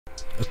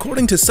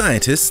According to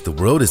scientists, the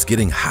world is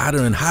getting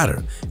hotter and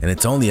hotter, and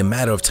it's only a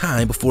matter of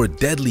time before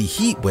deadly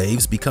heat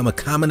waves become a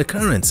common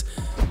occurrence.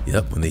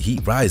 Yep, when the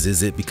heat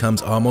rises, it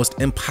becomes almost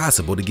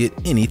impossible to get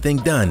anything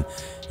done,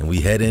 and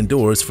we head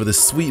indoors for the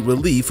sweet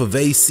relief of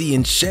AC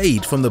and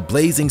shade from the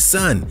blazing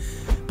sun.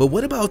 But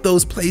what about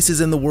those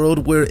places in the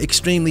world where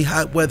extremely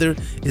hot weather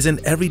is an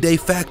everyday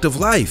fact of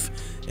life,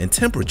 and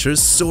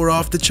temperatures soar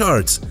off the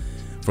charts?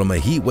 From a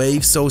heat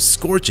wave so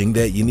scorching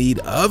that you need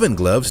oven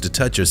gloves to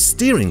touch your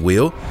steering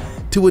wheel,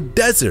 to a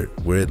desert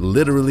where it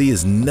literally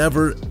has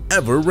never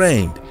ever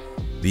rained.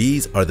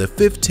 These are the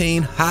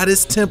 15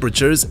 hottest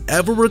temperatures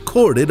ever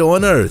recorded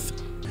on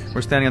Earth.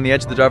 We're standing on the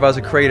edge of the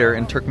Darvaza crater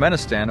in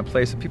Turkmenistan, a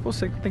place that people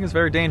think is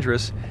very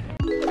dangerous.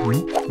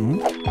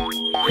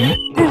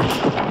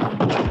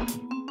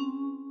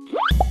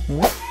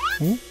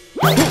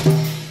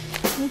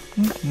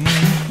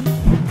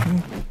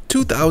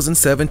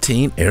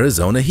 2017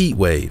 Arizona heat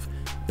wave.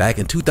 Back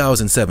in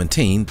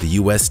 2017, the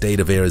U.S. state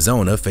of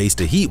Arizona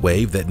faced a heat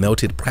wave that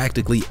melted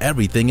practically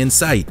everything in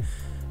sight.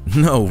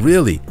 No,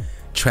 really.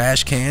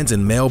 Trash cans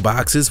and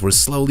mailboxes were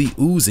slowly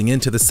oozing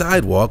into the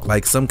sidewalk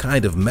like some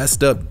kind of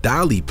messed up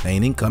Dali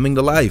painting coming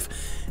to life,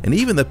 and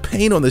even the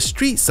paint on the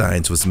street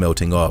signs was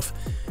melting off.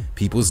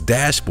 People's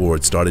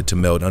dashboards started to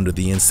melt under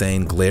the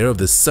insane glare of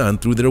the sun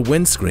through their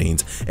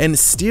windscreens, and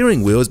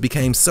steering wheels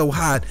became so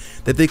hot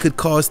that they could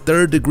cause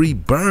third-degree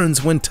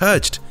burns when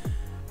touched.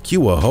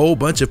 Cue a whole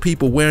bunch of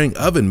people wearing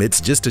oven mitts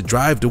just to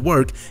drive to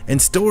work,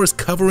 and stores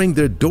covering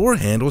their door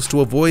handles to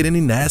avoid any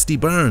nasty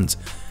burns.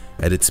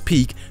 At its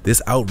peak,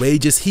 this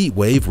outrageous heat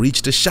wave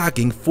reached a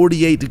shocking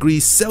 48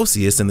 degrees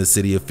Celsius in the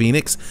city of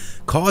Phoenix,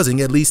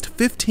 causing at least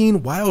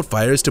 15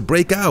 wildfires to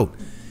break out.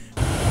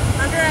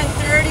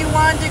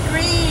 131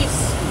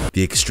 degrees!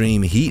 The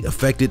extreme heat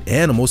affected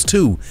animals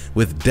too,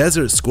 with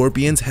desert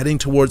scorpions heading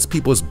towards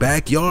people's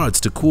backyards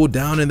to cool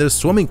down in their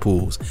swimming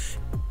pools,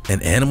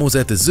 and animals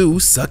at the zoo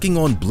sucking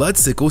on blood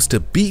sickles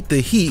to beat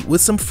the heat with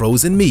some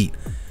frozen meat.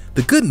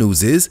 The good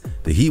news is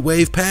the heat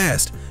wave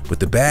passed, but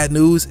the bad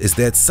news is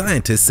that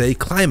scientists say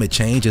climate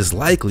change is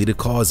likely to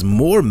cause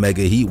more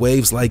mega heat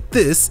waves like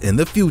this in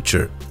the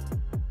future.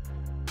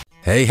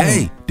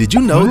 Hey, did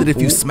you know that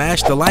if you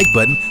smash the like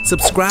button,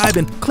 subscribe,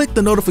 and click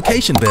the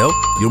notification bell,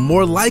 you're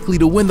more likely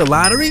to win the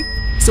lottery?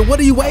 So what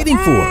are you waiting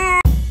for?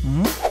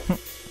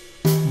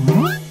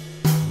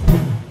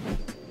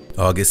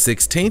 August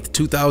 16th,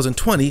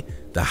 2020,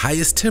 the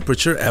highest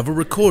temperature ever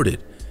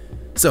recorded.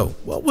 So,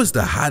 what was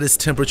the hottest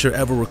temperature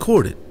ever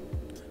recorded?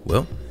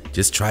 Well,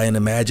 just try and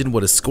imagine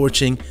what a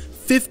scorching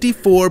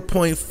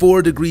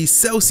 54.4 degrees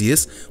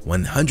Celsius,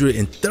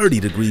 130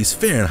 degrees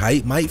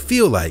Fahrenheit might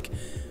feel like.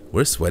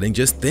 We're sweating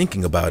just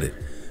thinking about it.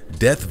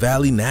 Death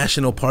Valley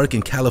National Park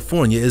in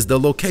California is the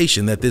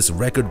location that this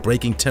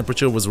record-breaking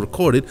temperature was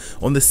recorded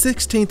on the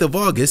 16th of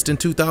August in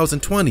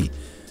 2020.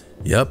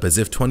 Yup, as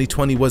if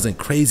 2020 wasn't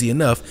crazy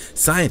enough,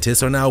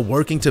 scientists are now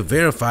working to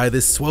verify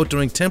this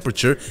sweltering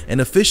temperature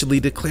and officially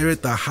declare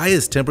it the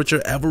highest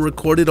temperature ever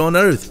recorded on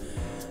Earth.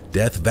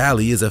 Death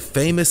Valley is a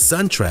famous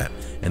sun trap,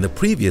 and the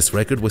previous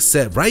record was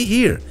set right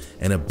here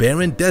in a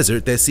barren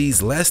desert that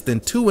sees less than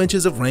 2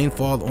 inches of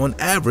rainfall on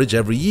average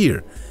every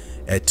year.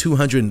 At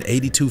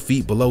 282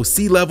 feet below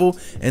sea level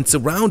and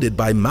surrounded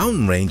by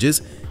mountain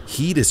ranges,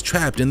 heat is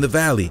trapped in the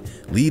valley,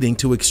 leading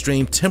to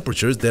extreme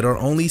temperatures that are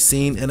only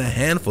seen in a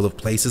handful of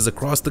places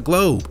across the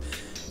globe.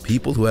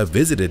 People who have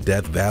visited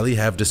Death Valley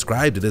have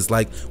described it as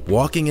like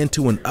walking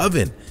into an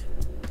oven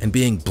and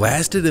being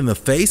blasted in the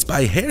face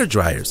by hair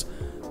dryers.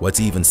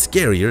 What's even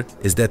scarier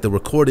is that the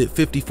recorded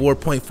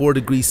 54.4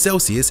 degrees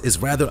Celsius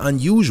is rather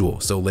unusual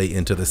so late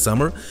into the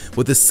summer,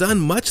 with the sun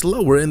much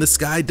lower in the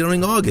sky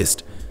during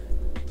August.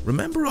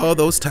 Remember all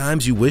those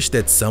times you wish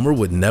that summer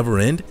would never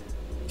end?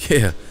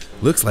 Yeah.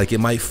 Looks like it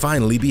might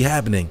finally be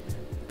happening.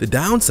 The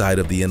downside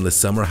of the endless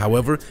summer,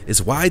 however,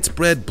 is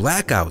widespread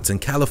blackouts in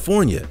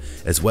California,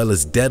 as well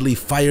as deadly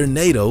fire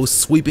tornadoes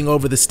sweeping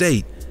over the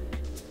state.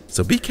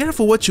 So be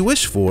careful what you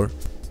wish for.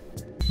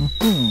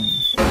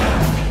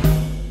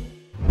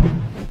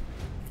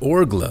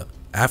 Orgla,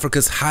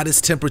 Africa's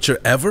hottest temperature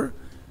ever?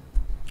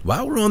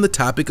 While we're on the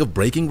topic of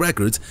breaking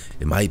records,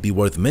 it might be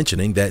worth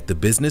mentioning that the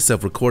business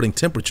of recording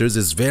temperatures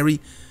is very,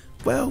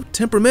 well,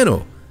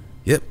 temperamental.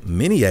 Yep,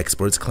 many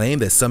experts claim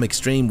that some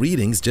extreme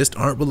readings just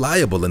aren't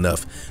reliable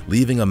enough,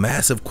 leaving a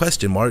massive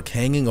question mark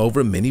hanging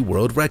over many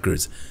world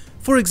records.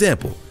 For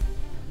example,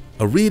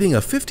 a reading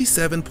of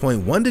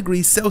 57.1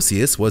 degrees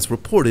Celsius was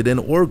reported in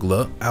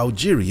Orgla,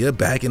 Algeria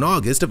back in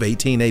August of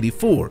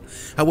 1884.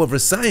 However,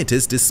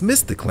 scientists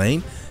dismissed the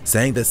claim,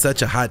 saying that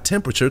such a hot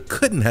temperature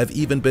couldn't have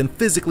even been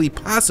physically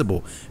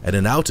possible at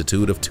an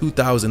altitude of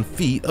 2,000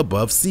 feet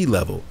above sea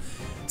level.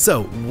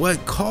 So,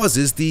 what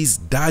causes these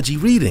dodgy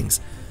readings?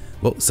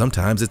 Well,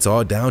 sometimes it's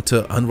all down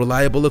to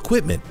unreliable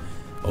equipment.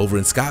 Over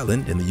in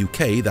Scotland, in the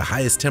UK, the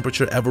highest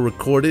temperature ever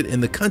recorded in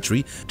the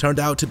country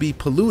turned out to be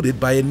polluted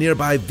by a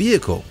nearby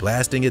vehicle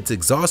blasting its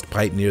exhaust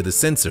pipe near the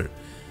sensor.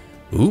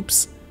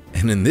 Oops.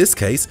 And in this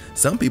case,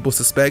 some people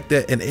suspect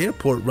that an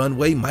airport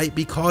runway might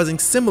be causing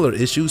similar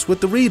issues with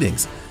the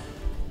readings.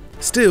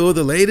 Still,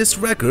 the latest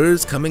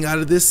records coming out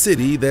of this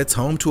city that's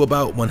home to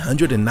about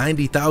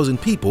 190,000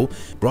 people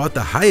brought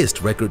the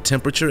highest record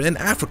temperature in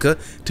Africa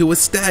to a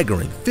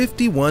staggering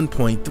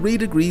 51.3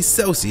 degrees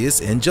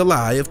Celsius in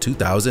July of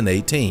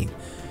 2018.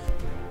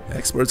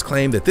 Experts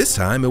claim that this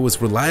time it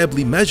was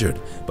reliably measured,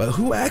 but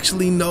who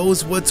actually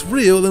knows what's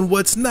real and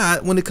what's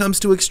not when it comes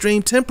to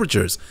extreme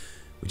temperatures?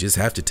 We just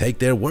have to take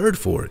their word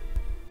for it.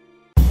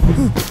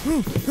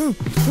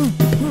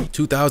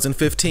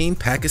 2015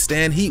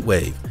 Pakistan heat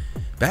wave.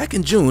 Back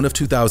in June of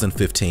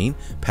 2015,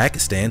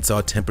 Pakistan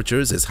saw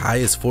temperatures as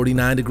high as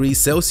 49 degrees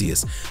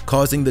Celsius,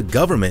 causing the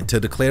government to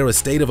declare a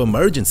state of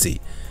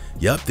emergency.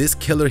 Yup, this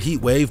killer heat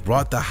wave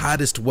brought the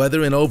hottest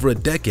weather in over a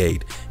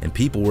decade, and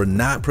people were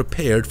not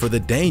prepared for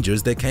the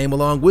dangers that came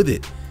along with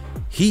it.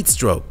 Heat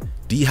stroke,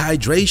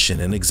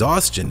 dehydration, and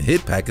exhaustion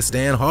hit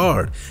Pakistan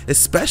hard,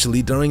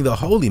 especially during the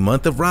holy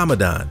month of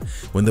Ramadan,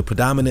 when the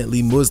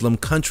predominantly Muslim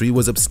country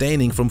was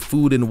abstaining from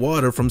food and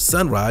water from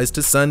sunrise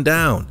to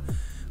sundown.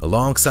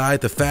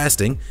 Alongside the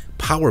fasting,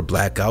 power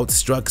blackouts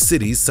struck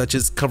cities such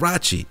as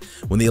Karachi,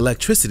 when the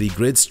electricity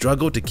grid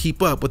struggled to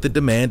keep up with the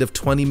demand of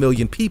 20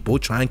 million people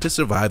trying to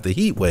survive the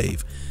heat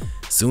wave.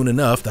 Soon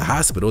enough, the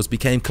hospitals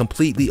became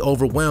completely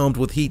overwhelmed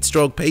with heat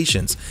stroke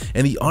patients,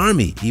 and the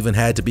army even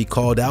had to be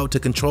called out to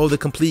control the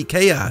complete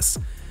chaos.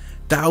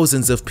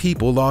 Thousands of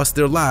people lost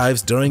their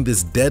lives during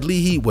this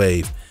deadly heat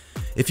wave.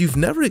 If you've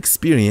never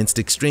experienced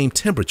extreme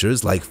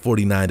temperatures like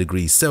 49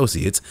 degrees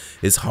Celsius,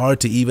 it's hard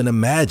to even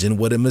imagine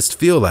what it must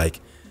feel like.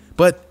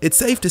 But it's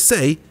safe to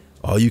say,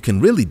 all you can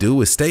really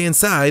do is stay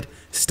inside,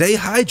 stay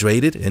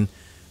hydrated, and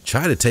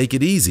try to take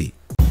it easy.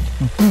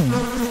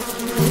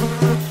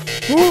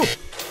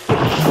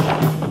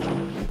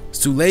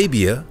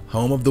 Sulabia,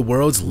 home of the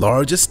world's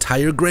largest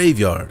tire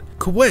graveyard.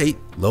 Kuwait,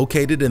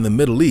 located in the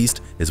Middle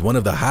East, is one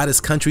of the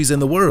hottest countries in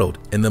the world.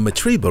 In the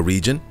Matriba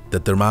region, the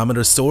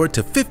thermometer soared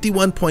to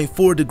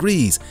 51.4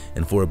 degrees,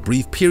 and for a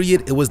brief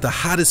period, it was the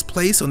hottest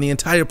place on the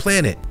entire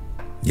planet.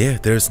 Yeah,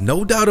 there's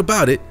no doubt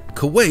about it,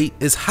 Kuwait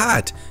is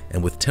hot,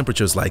 and with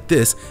temperatures like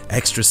this,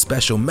 extra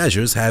special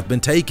measures have been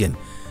taken.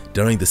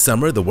 During the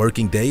summer, the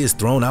working day is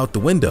thrown out the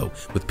window,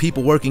 with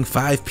people working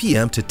 5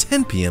 p.m. to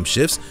 10 p.m.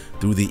 shifts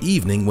through the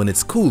evening when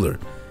it's cooler.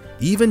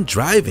 Even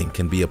driving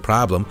can be a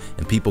problem,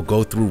 and people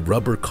go through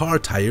rubber car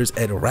tires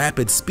at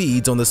rapid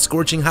speeds on the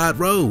scorching hot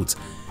roads.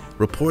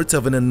 Reports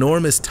of an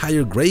enormous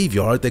tire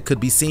graveyard that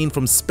could be seen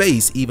from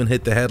space even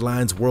hit the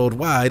headlines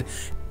worldwide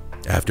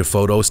after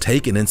photos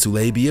taken in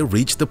Sulabia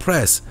reached the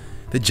press.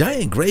 The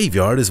giant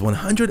graveyard is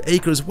 100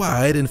 acres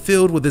wide and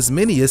filled with as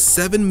many as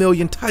 7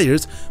 million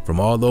tires from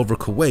all over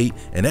Kuwait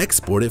and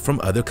exported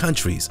from other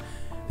countries.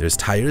 There's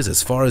tires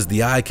as far as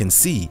the eye can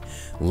see.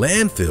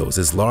 Landfills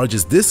as large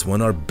as this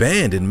one are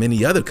banned in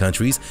many other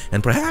countries,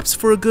 and perhaps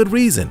for a good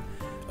reason.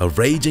 A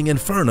raging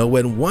inferno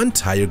at one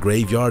tire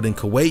graveyard in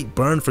Kuwait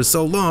burned for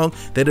so long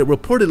that it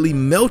reportedly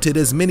melted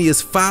as many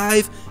as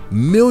 5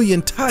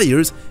 million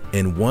tires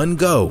in one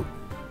go.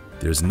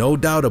 There's no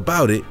doubt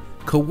about it,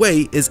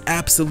 Kuwait is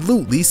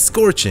absolutely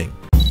scorching.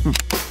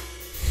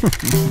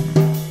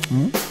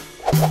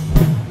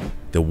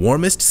 The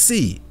warmest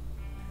sea.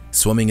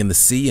 Swimming in the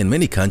sea in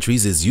many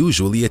countries is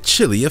usually a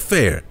chilly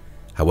affair.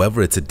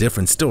 However, it's a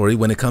different story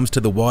when it comes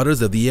to the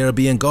waters of the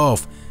Arabian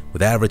Gulf.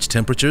 With average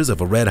temperatures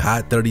of a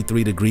red-hot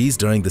 33 degrees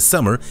during the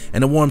summer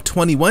and a warm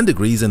 21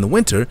 degrees in the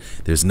winter,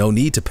 there's no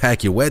need to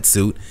pack your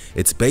wetsuit.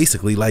 It's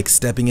basically like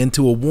stepping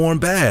into a warm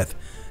bath.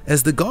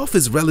 As the Gulf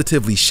is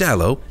relatively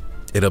shallow,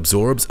 it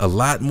absorbs a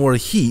lot more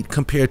heat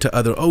compared to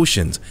other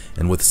oceans,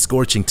 and with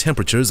scorching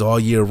temperatures all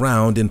year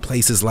round in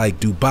places like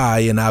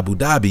Dubai and Abu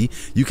Dhabi,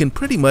 you can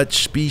pretty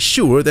much be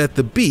sure that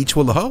the beach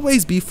will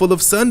always be full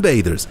of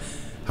sunbathers.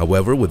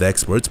 However, with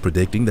experts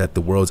predicting that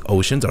the world's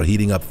oceans are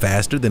heating up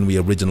faster than we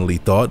originally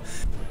thought,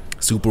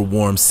 super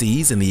warm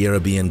seas in the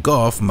Arabian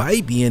Gulf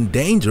might be in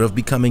danger of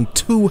becoming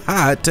too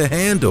hot to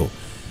handle.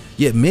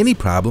 Yet many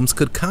problems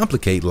could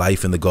complicate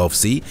life in the Gulf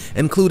Sea,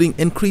 including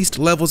increased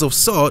levels of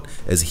salt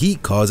as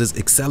heat causes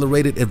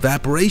accelerated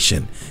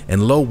evaporation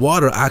and low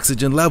water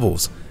oxygen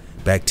levels.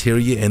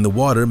 Bacteria in the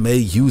water may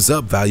use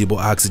up valuable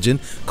oxygen,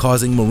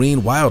 causing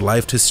marine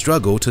wildlife to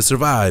struggle to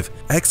survive.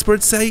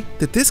 Experts say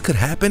that this could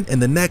happen in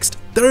the next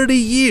 30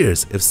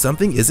 years if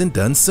something isn't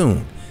done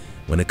soon.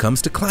 When it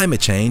comes to climate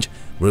change,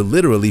 we're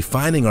literally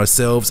finding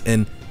ourselves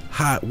in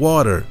hot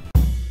water.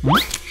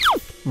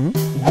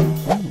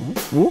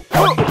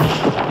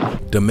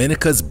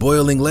 Dominica's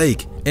boiling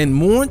lake. In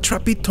Morne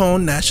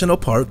Trapiton National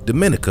Park,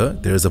 Dominica,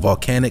 there's a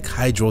volcanic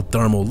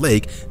hydrothermal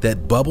lake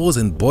that bubbles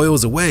and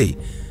boils away.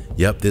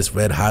 Yep, this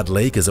red-hot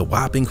lake is a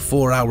whopping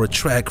 4-hour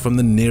trek from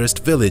the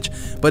nearest village,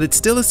 but it's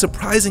still a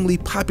surprisingly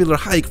popular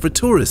hike for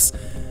tourists.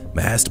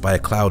 Masked by a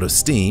cloud of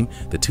steam,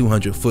 the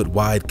 200-foot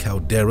wide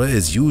caldera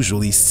is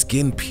usually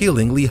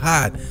skin-peelingly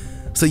hot,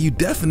 so you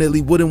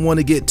definitely wouldn't want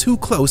to get too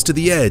close to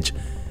the edge.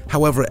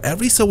 However,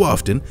 every so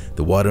often,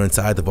 the water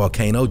inside the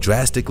volcano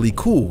drastically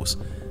cools.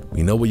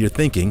 We know what you're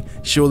thinking.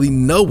 Surely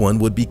no one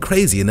would be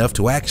crazy enough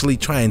to actually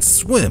try and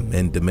swim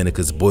in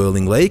Dominica's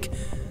boiling lake.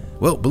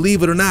 Well,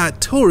 believe it or not,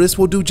 tourists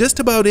will do just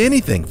about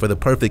anything for the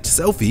perfect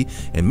selfie,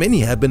 and many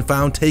have been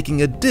found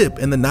taking a dip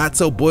in the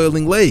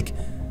not-so-boiling lake.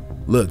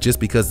 Look, just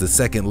because the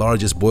second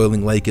largest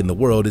boiling lake in the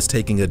world is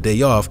taking a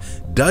day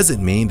off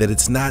doesn't mean that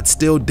it's not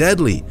still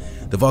deadly.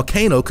 The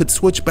volcano could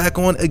switch back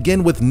on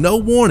again with no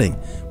warning,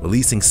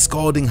 releasing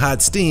scalding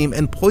hot steam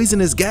and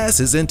poisonous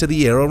gases into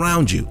the air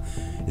around you.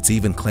 It's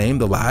even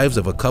claimed the lives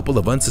of a couple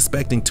of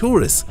unsuspecting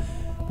tourists.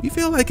 We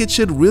feel like it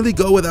should really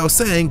go without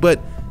saying,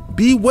 but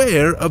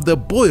beware of the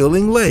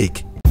boiling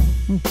lake.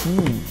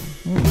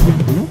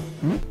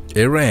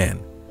 Iran.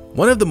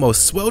 One of the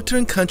most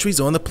sweltering countries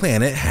on the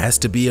planet has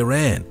to be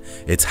Iran.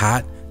 Its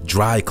hot,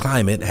 dry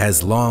climate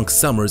has long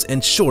summers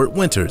and short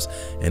winters,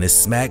 and is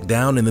smack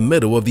down in the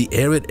middle of the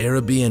arid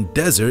Arabian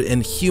desert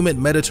and humid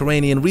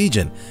Mediterranean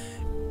region.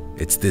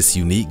 It's this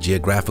unique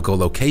geographical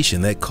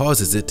location that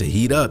causes it to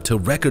heat up to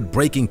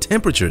record-breaking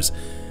temperatures.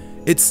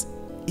 It's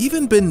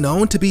even been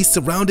known to be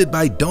surrounded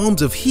by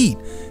domes of heat,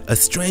 a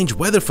strange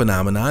weather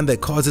phenomenon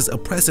that causes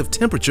oppressive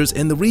temperatures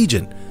in the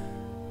region.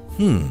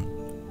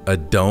 A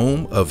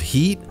dome of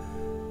heat?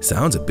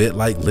 Sounds a bit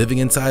like living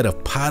inside a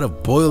pot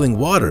of boiling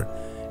water.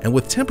 And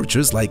with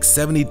temperatures like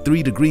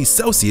 73 degrees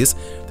Celsius,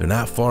 they're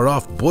not far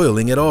off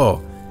boiling at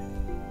all.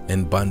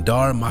 In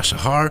Bandar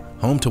Mashahar,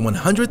 home to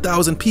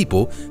 100,000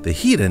 people, the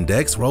heat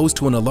index rose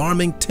to an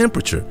alarming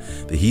temperature.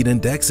 The heat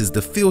index is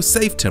the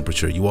feel-safe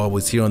temperature you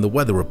always hear on the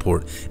weather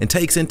report and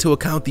takes into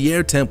account the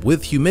air temp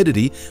with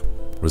humidity,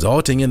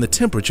 resulting in the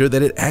temperature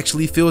that it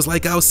actually feels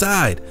like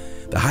outside.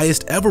 The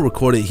highest ever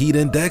recorded heat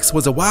index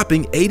was a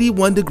whopping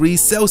 81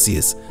 degrees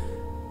Celsius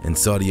in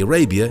Saudi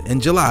Arabia in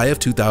July of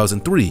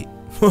 2003.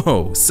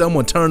 Whoa,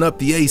 someone turn up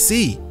the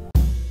AC.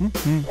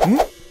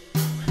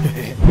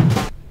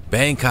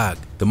 Bangkok,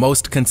 the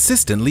most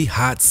consistently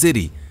hot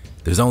city.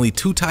 There's only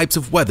two types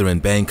of weather in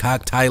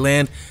Bangkok,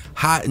 Thailand: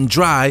 hot and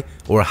dry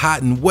or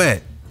hot and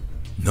wet.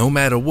 No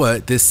matter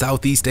what, this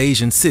Southeast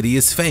Asian city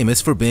is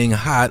famous for being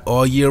hot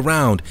all year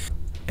round,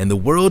 and the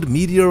World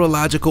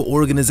Meteorological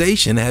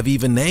Organization have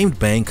even named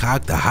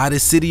Bangkok the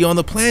hottest city on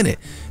the planet,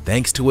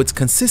 thanks to its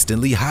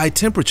consistently high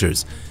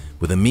temperatures.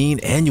 With a mean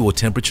annual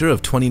temperature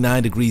of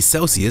 29 degrees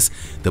Celsius,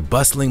 the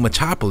bustling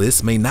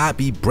metropolis may not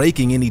be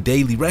breaking any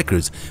daily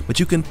records, but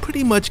you can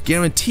pretty much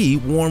guarantee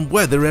warm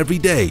weather every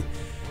day.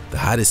 The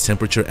hottest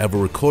temperature ever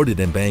recorded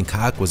in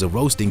Bangkok was a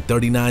roasting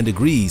 39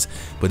 degrees,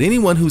 but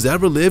anyone who's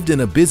ever lived in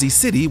a busy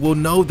city will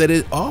know that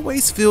it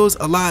always feels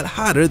a lot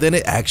hotter than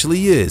it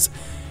actually is.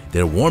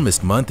 Their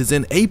warmest month is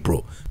in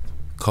April,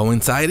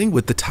 coinciding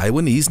with the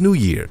Taiwanese New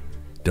Year.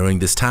 During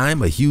this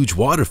time, a huge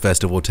water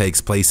festival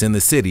takes place in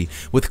the city,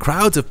 with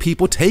crowds of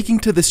people taking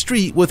to the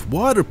street with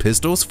water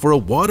pistols for a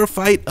water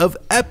fight of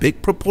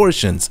epic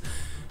proportions.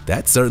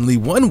 That's certainly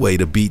one way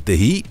to beat the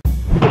heat.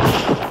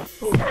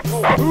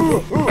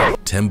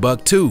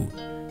 Timbuktu.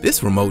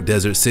 This remote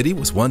desert city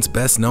was once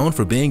best known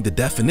for being the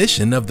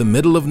definition of the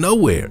middle of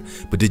nowhere,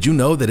 but did you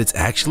know that it's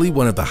actually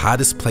one of the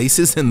hottest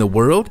places in the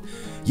world?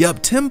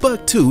 Yup,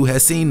 Timbuktu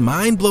has seen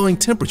mind-blowing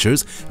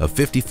temperatures of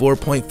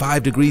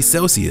 54.5 degrees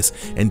Celsius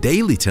and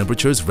daily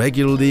temperatures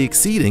regularly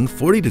exceeding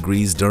 40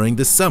 degrees during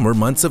the summer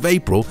months of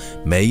April,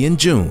 May, and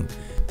June.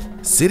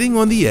 Sitting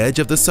on the edge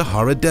of the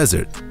Sahara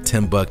Desert,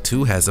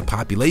 Timbuktu has a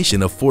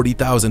population of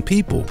 40,000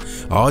 people,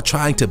 all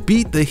trying to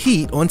beat the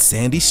heat on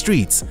sandy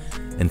streets.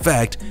 In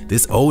fact,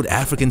 this old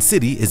African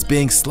city is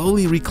being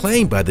slowly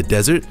reclaimed by the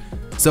desert,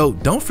 so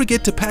don't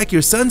forget to pack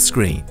your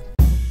sunscreen.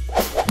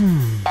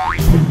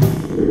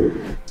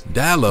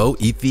 Dalo,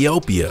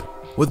 Ethiopia.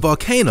 With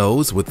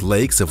volcanoes with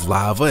lakes of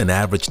lava and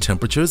average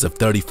temperatures of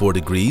 34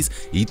 degrees,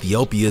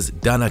 Ethiopia's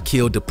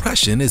Danakil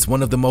Depression is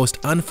one of the most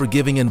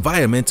unforgiving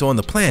environments on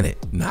the planet.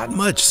 Not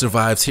much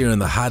survives here in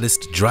the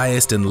hottest,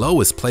 driest, and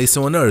lowest place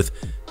on Earth,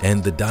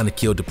 and the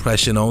Danakil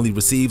Depression only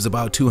receives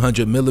about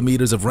 200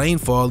 millimeters of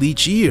rainfall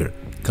each year.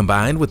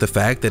 Combined with the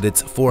fact that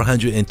it's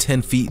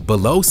 410 feet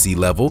below sea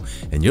level,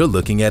 and you're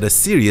looking at a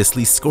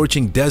seriously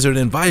scorching desert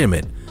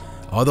environment.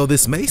 Although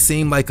this may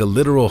seem like a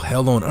literal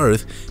hell on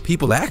earth,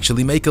 people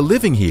actually make a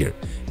living here,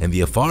 and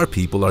the Afar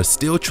people are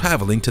still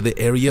traveling to the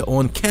area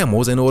on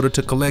camels in order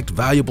to collect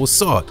valuable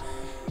salt.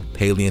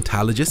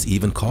 Paleontologists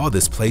even call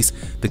this place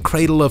the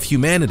cradle of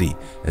humanity,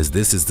 as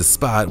this is the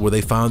spot where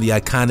they found the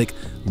iconic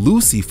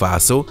Lucy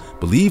fossil,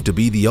 believed to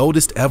be the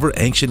oldest ever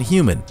ancient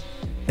human.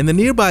 In the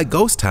nearby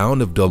ghost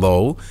town of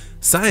Dolol,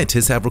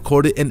 scientists have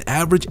recorded an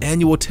average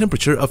annual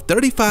temperature of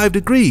 35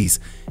 degrees,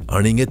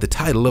 earning it the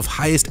title of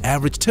highest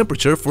average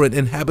temperature for an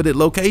inhabited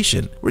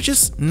location. We're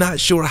just not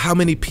sure how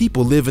many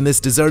people live in this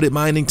deserted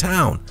mining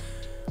town.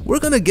 We're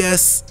gonna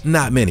guess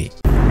not many.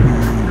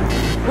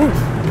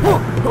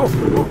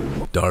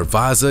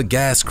 Darvaza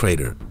gas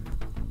crater.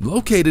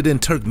 Located in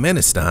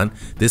Turkmenistan,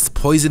 this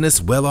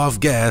poisonous well-off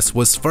gas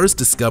was first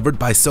discovered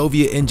by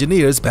Soviet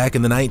engineers back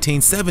in the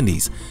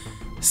 1970s.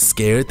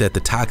 Scared that the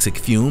toxic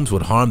fumes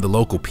would harm the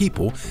local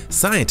people,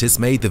 scientists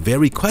made the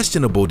very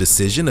questionable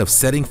decision of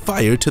setting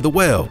fire to the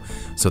well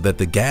so that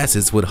the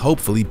gases would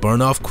hopefully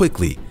burn off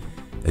quickly.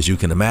 As you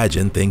can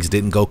imagine, things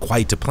didn't go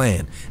quite to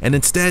plan, and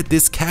instead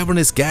this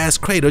cavernous gas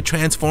crater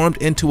transformed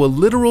into a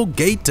literal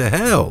gate to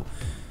hell.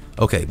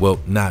 Okay, well,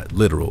 not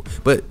literal,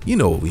 but you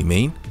know what we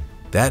mean.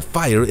 That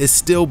fire is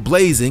still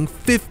blazing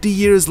 50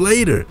 years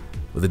later.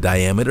 With a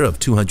diameter of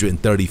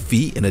 230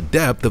 feet and a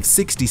depth of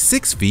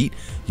 66 feet,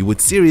 you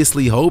would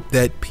seriously hope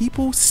that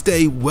people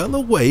stay well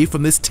away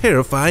from this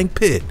terrifying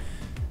pit.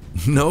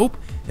 Nope.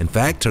 In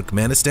fact,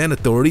 Turkmenistan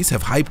authorities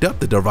have hyped up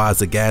the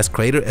Darvaza gas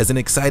crater as an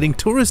exciting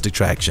tourist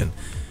attraction.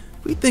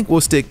 We think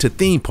we'll stick to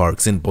theme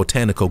parks and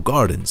botanical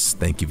gardens.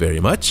 Thank you very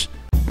much.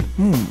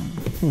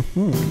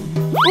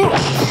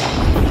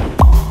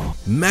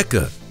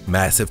 Mecca,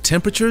 massive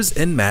temperatures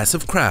and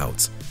massive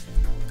crowds.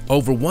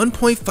 Over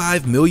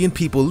 1.5 million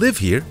people live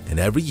here, and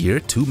every year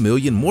 2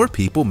 million more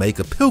people make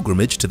a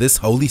pilgrimage to this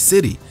holy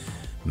city.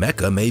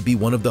 Mecca may be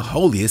one of the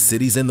holiest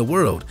cities in the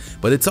world,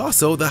 but it's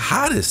also the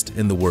hottest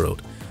in the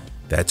world.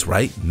 That's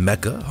right,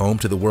 Mecca, home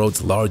to the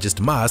world's largest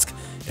mosque,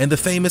 and the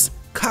famous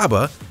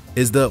Kaaba,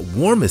 is the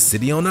warmest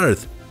city on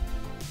earth,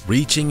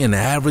 reaching an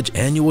average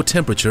annual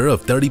temperature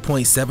of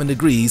 30.7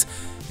 degrees.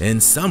 In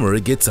summer,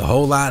 it gets a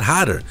whole lot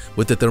hotter,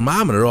 with the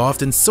thermometer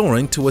often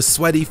soaring to a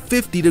sweaty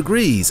 50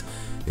 degrees.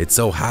 It's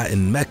so hot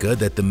in Mecca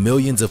that the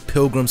millions of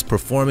pilgrims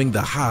performing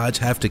the Hajj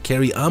have to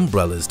carry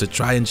umbrellas to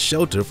try and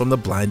shelter from the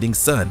blinding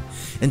sun,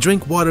 and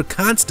drink water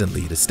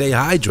constantly to stay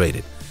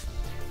hydrated.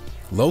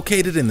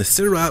 Located in the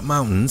Sirat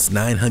Mountains,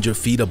 900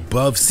 feet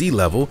above sea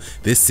level,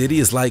 this city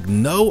is like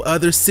no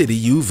other city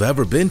you've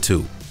ever been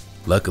to.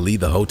 Luckily,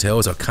 the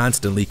hotels are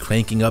constantly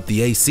cranking up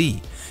the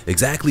AC,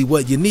 exactly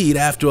what you need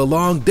after a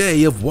long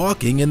day of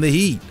walking in the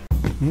heat.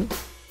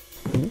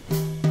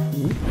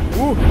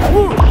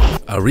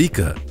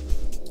 Arica.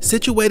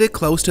 Situated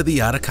close to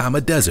the Atacama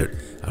Desert,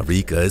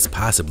 Arica is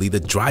possibly the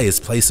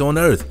driest place on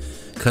earth.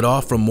 Cut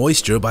off from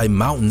moisture by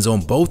mountains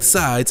on both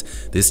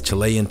sides, this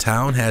Chilean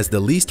town has the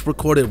least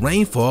recorded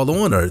rainfall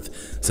on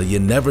earth, so you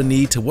never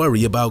need to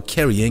worry about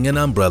carrying an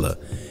umbrella.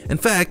 In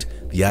fact,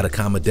 the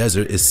Atacama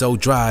Desert is so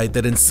dry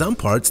that in some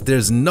parts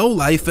there's no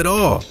life at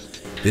all.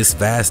 This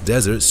vast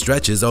desert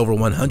stretches over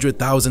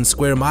 100,000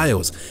 square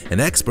miles, and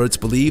experts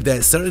believe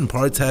that certain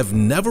parts have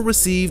never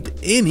received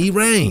any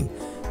rain.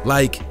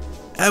 Like,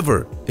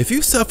 ever. If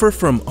you suffer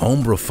from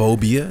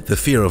ombrophobia, the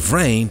fear of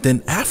rain,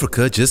 then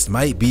Africa just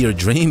might be your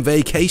dream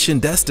vacation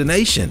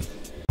destination.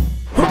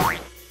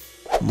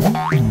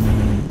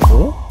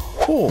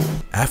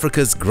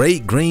 Africa's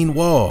Great Green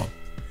Wall.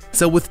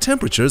 So with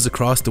temperatures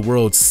across the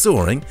world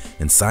soaring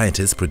and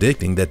scientists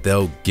predicting that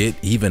they'll get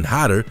even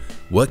hotter,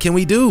 what can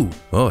we do?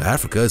 Well,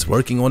 Africa is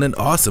working on an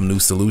awesome new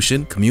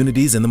solution.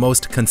 Communities in the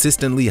most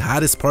consistently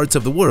hottest parts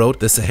of the world,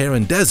 the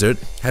Saharan Desert,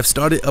 have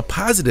started a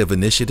positive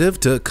initiative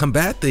to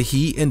combat the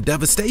heat and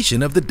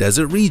devastation of the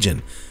desert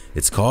region.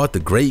 It's called the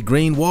Great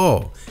Green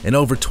Wall, and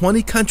over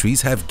 20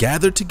 countries have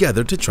gathered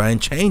together to try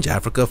and change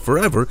Africa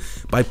forever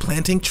by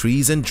planting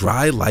trees in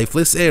dry,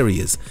 lifeless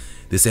areas.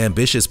 This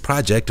ambitious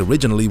project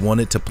originally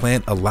wanted to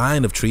plant a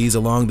line of trees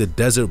along the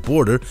desert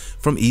border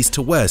from east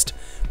to west,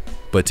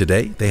 but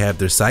today they have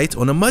their sights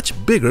on a much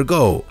bigger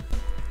goal.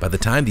 By the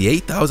time the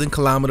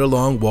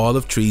 8,000-kilometer-long wall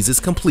of trees is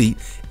complete,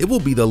 it will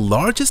be the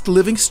largest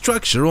living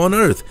structure on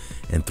Earth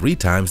and 3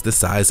 times the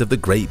size of the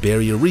Great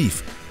Barrier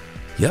Reef.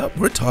 Yep,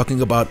 we're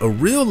talking about a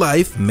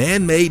real-life,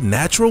 man-made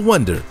natural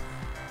wonder.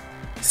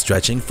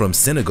 Stretching from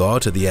Senegal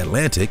to the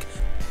Atlantic,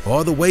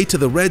 all the way to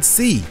the Red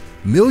Sea,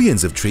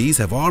 millions of trees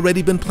have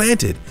already been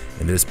planted,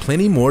 and there's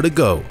plenty more to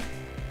go.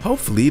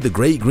 Hopefully, the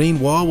Great Green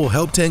Wall will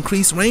help to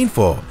increase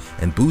rainfall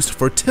and boost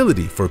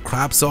fertility for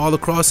crops all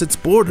across its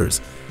borders.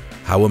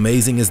 How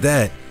amazing is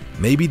that?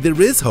 Maybe there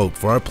is hope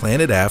for our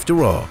planet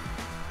after all.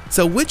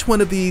 So which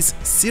one of these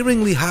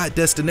searingly hot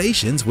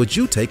destinations would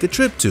you take a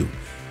trip to?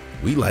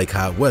 We like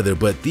hot weather,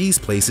 but these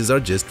places are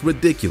just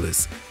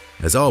ridiculous.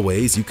 As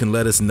always, you can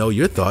let us know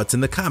your thoughts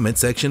in the comment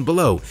section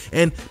below,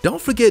 and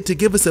don't forget to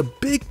give us a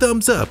big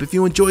thumbs up if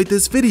you enjoyed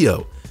this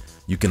video.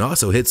 You can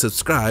also hit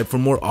subscribe for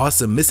more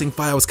awesome Missing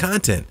Files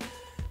content.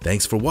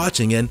 Thanks for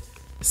watching, and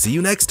see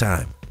you next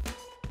time.